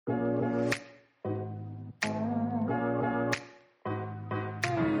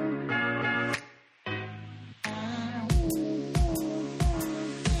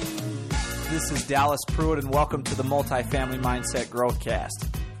This is Dallas Pruitt, and welcome to the Multifamily Mindset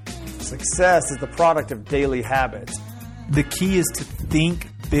Growthcast. Success is the product of daily habits. The key is to think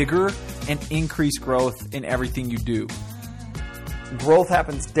bigger and increase growth in everything you do. Growth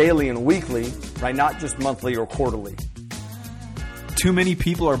happens daily and weekly, right? Not just monthly or quarterly. Too many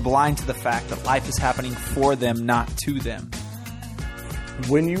people are blind to the fact that life is happening for them, not to them.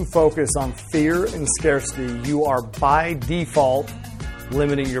 When you focus on fear and scarcity, you are by default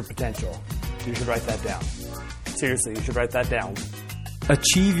limiting your potential. You should write that down. Seriously, you should write that down.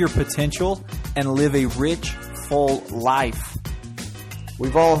 Achieve your potential and live a rich, full life.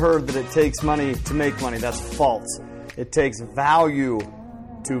 We've all heard that it takes money to make money. That's false. It takes value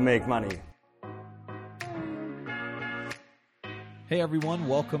to make money. Hey everyone,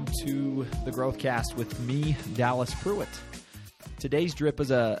 welcome to the Growthcast with me, Dallas Pruitt. Today's drip is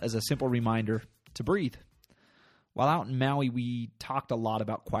a simple reminder to breathe. While out in Maui, we talked a lot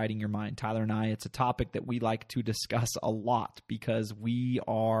about quieting your mind. Tyler and I, it's a topic that we like to discuss a lot because we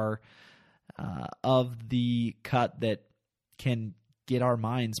are of the cut that can get our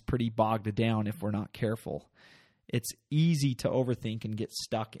minds pretty bogged down if we're not careful. It's easy to overthink and get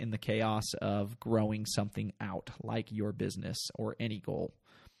stuck in the chaos of growing something out, like your business or any goal.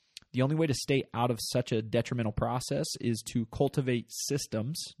 The only way to stay out of such a detrimental process is to cultivate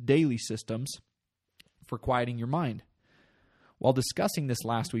systems, daily systems, for quieting your mind. While discussing this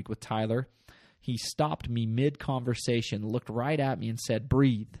last week with Tyler, he stopped me mid-conversation, looked right at me and said,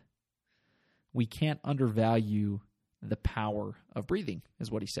 "Breathe." We can't undervalue the power of breathing,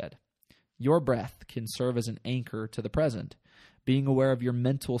 is what he said. Your breath can serve as an anchor to the present. Being aware of your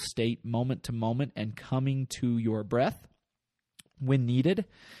mental state moment to moment and coming to your breath when needed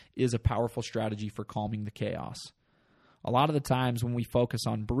is a powerful strategy for calming the chaos. A lot of the times when we focus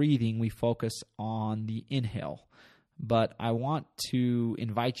on breathing, we focus on the inhale. But I want to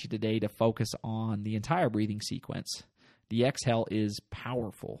invite you today to focus on the entire breathing sequence. The exhale is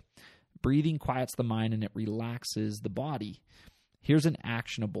powerful. Breathing quiets the mind and it relaxes the body. Here's an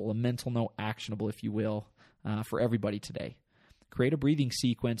actionable, a mental note actionable, if you will, for everybody today. Create a breathing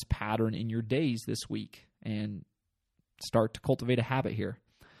sequence pattern in your days this week and start to cultivate a habit here.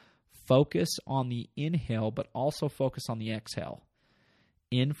 Focus on the inhale, but also focus on the exhale.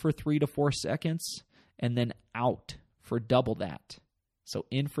 In for 3 to 4 seconds, and then out for double that. So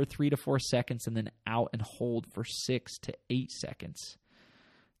in for 3 to 4 seconds, and then out and hold for 6 to 8 seconds.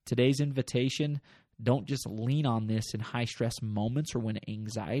 Today's invitation, don't just lean on this in high-stress moments or when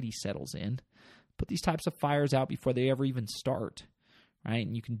anxiety settles in. Put these types of fires out before they ever even start, right?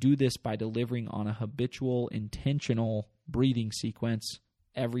 And you can do this by delivering on a habitual, intentional breathing sequence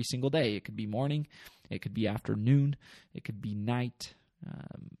every single day. It could be morning, it could be afternoon, it could be night,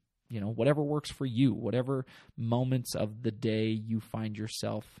 whatever works for you, whatever moments of the day you find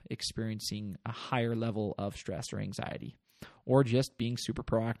yourself experiencing a higher level of stress or anxiety, or just being super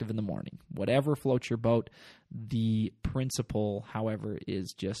proactive in the morning. Whatever floats your boat, the principle, however,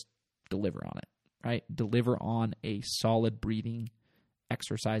 is just deliver on it, right? Deliver on a solid breathing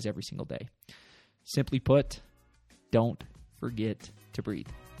exercise every single day. Simply put, don't forget to breathe.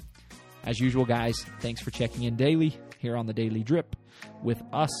 As usual, guys, thanks for checking in daily here on the Daily Drip with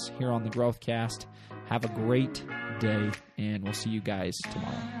us here on the Growthcast. Have a great day, and we'll see you guys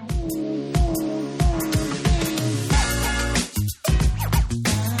tomorrow.